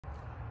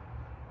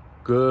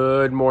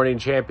Good morning,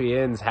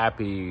 champions.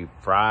 Happy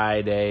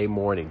Friday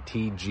morning.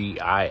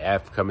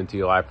 TGIF coming to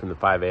you live from the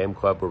 5 a.m.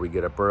 club, where we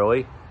get up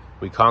early.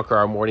 We conquer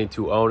our morning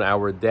to own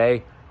our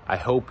day. I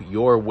hope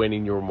you're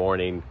winning your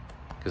morning,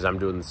 because I'm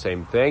doing the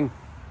same thing,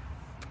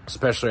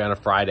 especially on a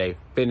Friday.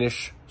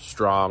 Finish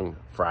strong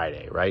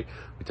Friday, right?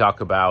 We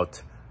talk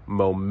about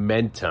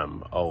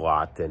momentum a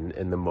lot,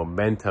 and the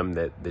momentum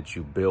that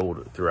you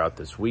build throughout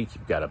this week.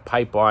 You've got a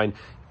pipeline.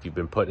 If you've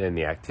been putting in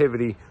the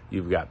activity,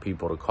 you've got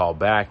people to call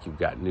back, you've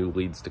got new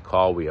leads to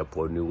call. We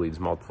upload new leads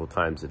multiple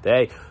times a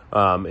day.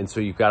 And so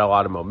you've got a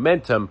lot of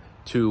momentum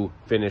to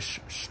finish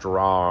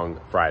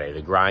strong Friday.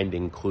 The grind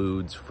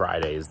includes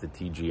Friday is the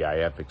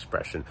TGIF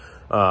expression.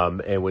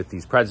 And with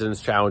these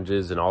President's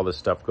Challenges and all this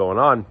stuff going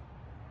on,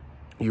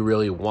 you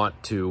really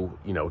want to,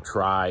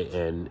 try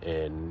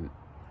and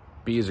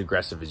be as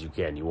aggressive as you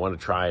can. You want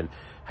to try and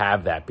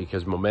have that,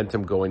 because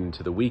momentum going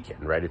into the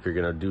weekend, right? If you're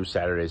going to do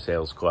Saturday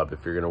Sales Club,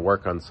 if you're going to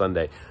work on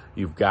Sunday,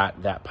 you've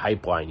got that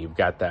pipeline, you've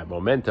got that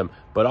momentum,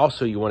 but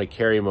also you want to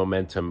carry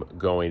momentum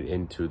going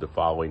into the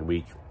following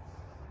week.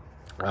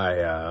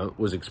 I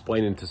was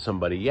explaining to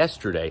somebody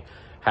yesterday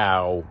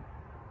how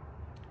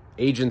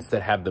agents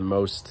that have the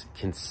most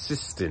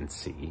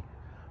consistency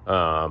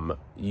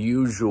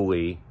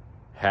usually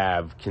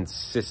have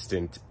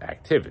consistent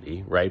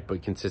activity, right?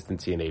 But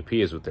consistency in AP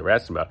is what they're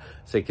asking about.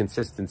 Say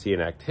consistency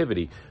in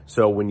activity.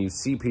 So when you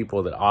see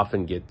people that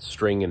often get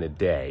string in a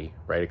day,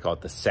 right? I call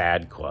it the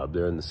SAD club.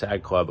 They're in the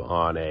SAD club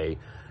on a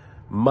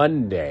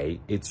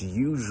Monday. It's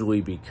usually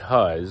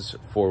because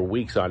for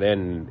weeks on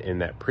end in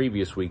that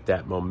previous week,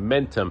 that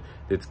momentum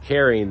that's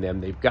carrying them,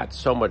 they've got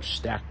so much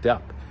stacked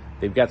up.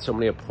 They've got so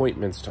many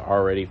appointments to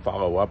already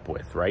follow up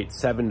with, right?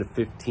 7 to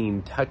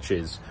 15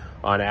 touches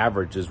on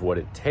average is what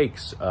it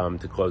takes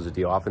to close a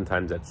deal.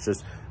 Oftentimes that's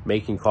just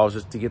making calls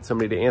just to get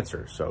somebody to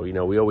answer. So,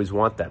 we always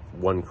want that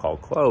one call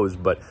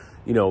closed, but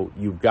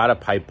you've got a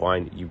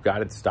pipeline, you've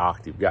got it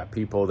stocked, you've got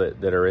people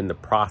that are in the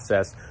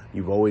process,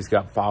 you've always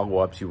got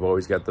follow-ups, you've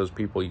always got those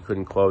people you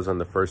couldn't close on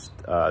the first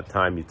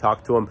time you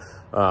talked to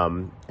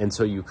them. And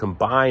so you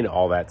combine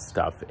all that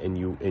stuff and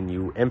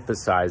you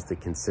emphasize the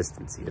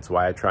consistency. It's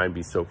why I try and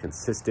be so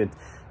consistent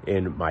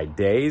in my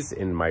days,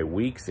 in my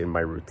weeks, in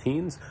my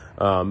routines.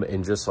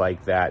 And just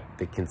like that,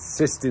 the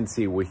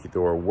consistency with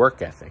your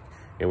work ethic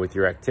and with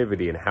your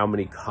activity and how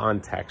many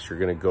contacts you're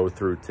going to go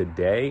through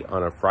today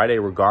on a Friday,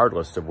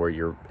 regardless of where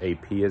your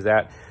AP is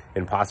at,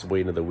 and possibly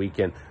into the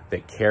weekend,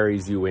 that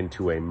carries you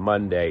into a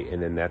Monday.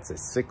 And then that's a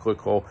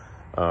cyclical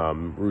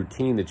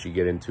routine that you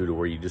get into, to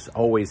where you just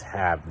always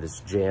have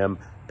this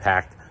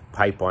jam-packed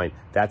pipeline.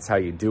 That's how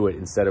you do it,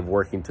 instead of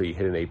working till you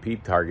hit an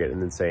AP target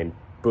and then saying,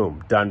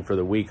 boom, done for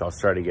the week, I'll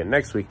start again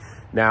next week.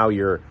 Now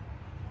you're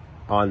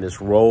on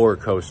this roller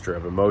coaster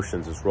of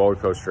emotions, this roller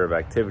coaster of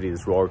activity,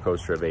 this roller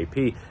coaster of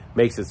AP.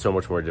 Makes it so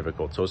much more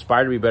difficult. So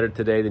aspire to be better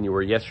today than you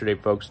were yesterday,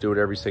 folks. Do it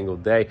every single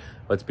day.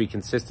 Let's be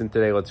consistent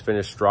today. Let's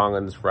finish strong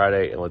on this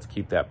Friday, and let's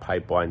keep that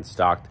pipeline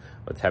stocked.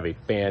 Let's have a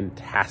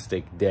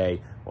fantastic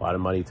day. A lot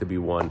of money to be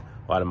won,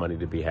 a lot of money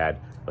to be had.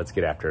 Let's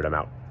get after it. I'm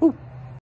out. Woo.